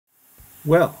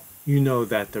Well, you know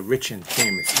that the rich and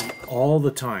famous eat all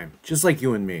the time, just like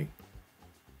you and me.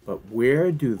 But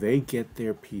where do they get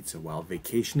their pizza while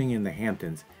vacationing in the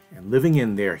Hamptons and living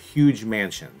in their huge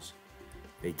mansions?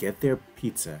 They get their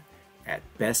pizza at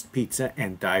Best Pizza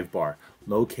and Dive Bar,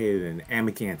 located in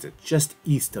Amagansett, just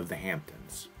east of the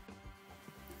Hamptons.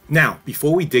 Now,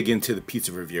 before we dig into the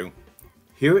pizza review,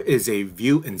 here is a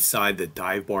view inside the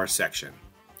dive bar section.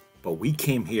 But we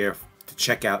came here to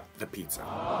check out the pizza.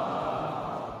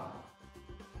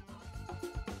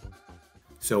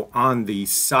 So on the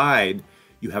side,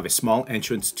 you have a small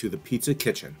entrance to the pizza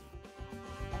kitchen.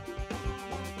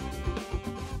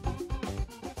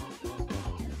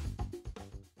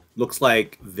 Looks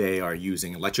like they are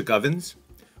using electric ovens,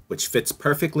 which fits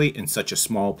perfectly in such a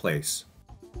small place.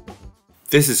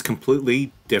 This is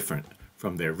completely different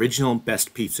from the original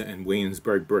Best Pizza in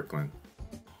Williamsburg, Brooklyn.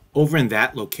 Over in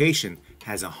that location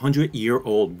has a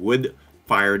 100-year-old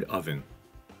wood-fired oven.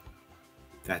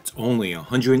 That's only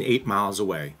 108 miles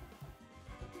away.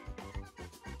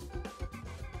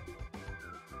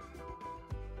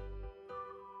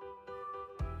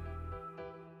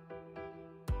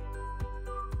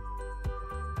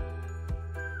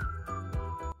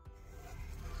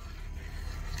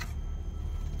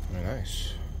 Very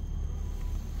nice.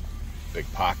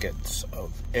 Big pockets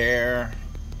of air,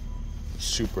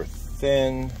 super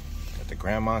thin. Got the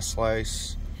grandma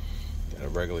slice, got a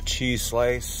regular cheese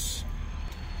slice.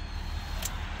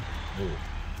 Ooh.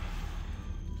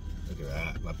 Look at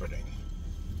that leoparding.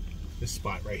 This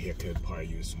spot right here could probably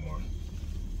use some more.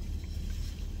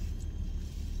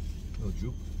 Little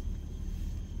droop.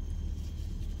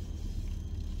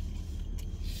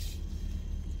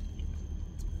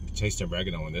 Taste the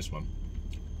oregano in this one.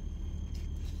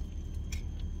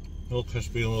 A little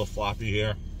crispy, a little floppy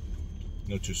here.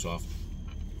 No too soft.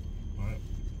 Alright.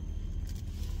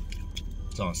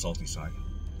 It's on the salty side.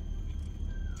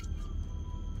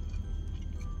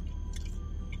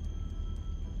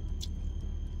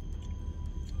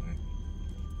 Alright.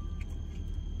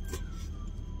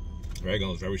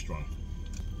 Oregano is very strong.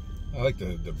 I like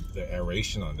the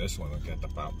aeration on this one. I've got the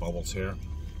bubbles here.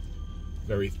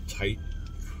 Very tight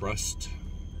crust.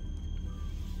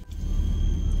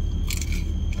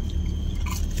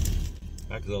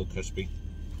 Back a little crispy,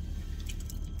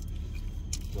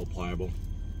 a little pliable.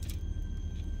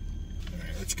 All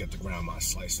right, let's get the grandma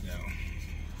slice now.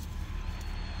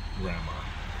 Grandma.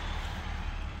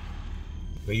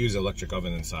 They use electric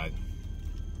oven inside.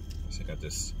 So I got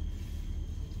this.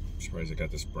 I'm surprised I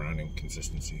got this browning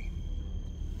consistency.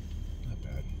 Not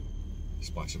bad.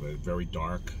 Splash of it very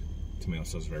dark. Tomato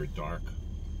sauce is very dark.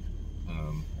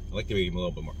 I like to be a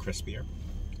little bit more crispier.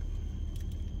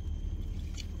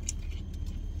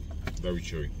 Very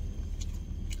chewy.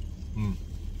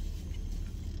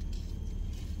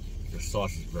 The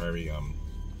sauce is very,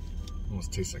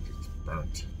 almost tastes like it's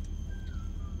burnt.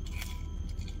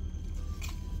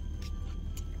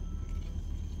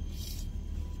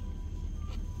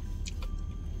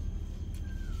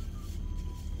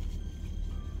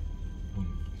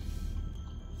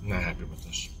 Not happy with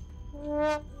this.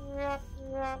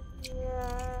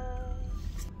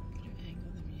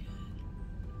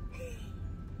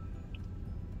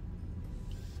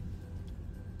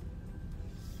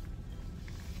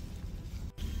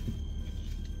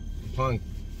 Upon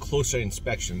closer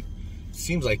inspection, it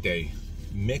seems like they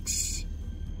mix,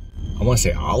 I want to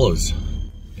say olives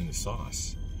in the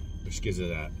sauce, which gives it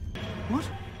that. What?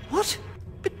 What?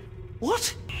 But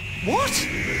what? What?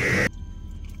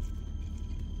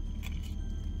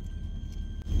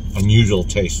 Unusual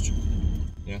taste.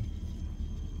 Yeah.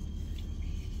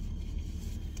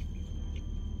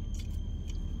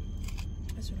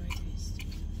 That's what I taste.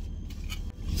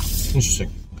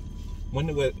 Interesting.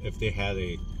 Wonder if they had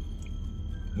a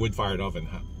wood-fired oven,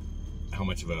 how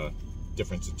much of a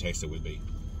difference in taste it would be,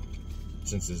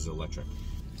 since this is electric.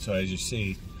 So as you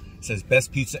see, it says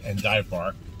Best Pizza and Dive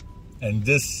Bar, and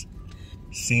this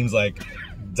seems like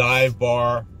dive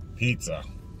bar pizza.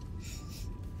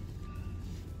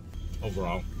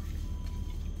 Overall,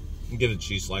 I'll give it a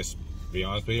cheese slice, to be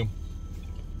honest with you.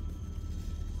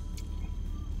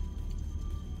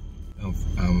 I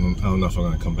don't know if I'm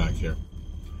going to come back here.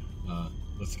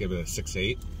 Let's give it a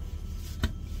 6-8.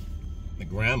 The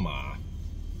grandma,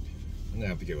 I'm going to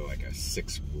have to give it like a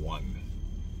 6-1.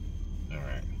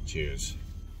 Alright, cheers.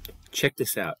 Check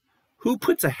this out. Who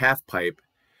puts a half pipe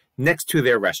next to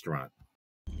their restaurant?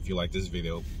 If you like this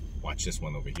video, watch this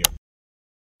one over here.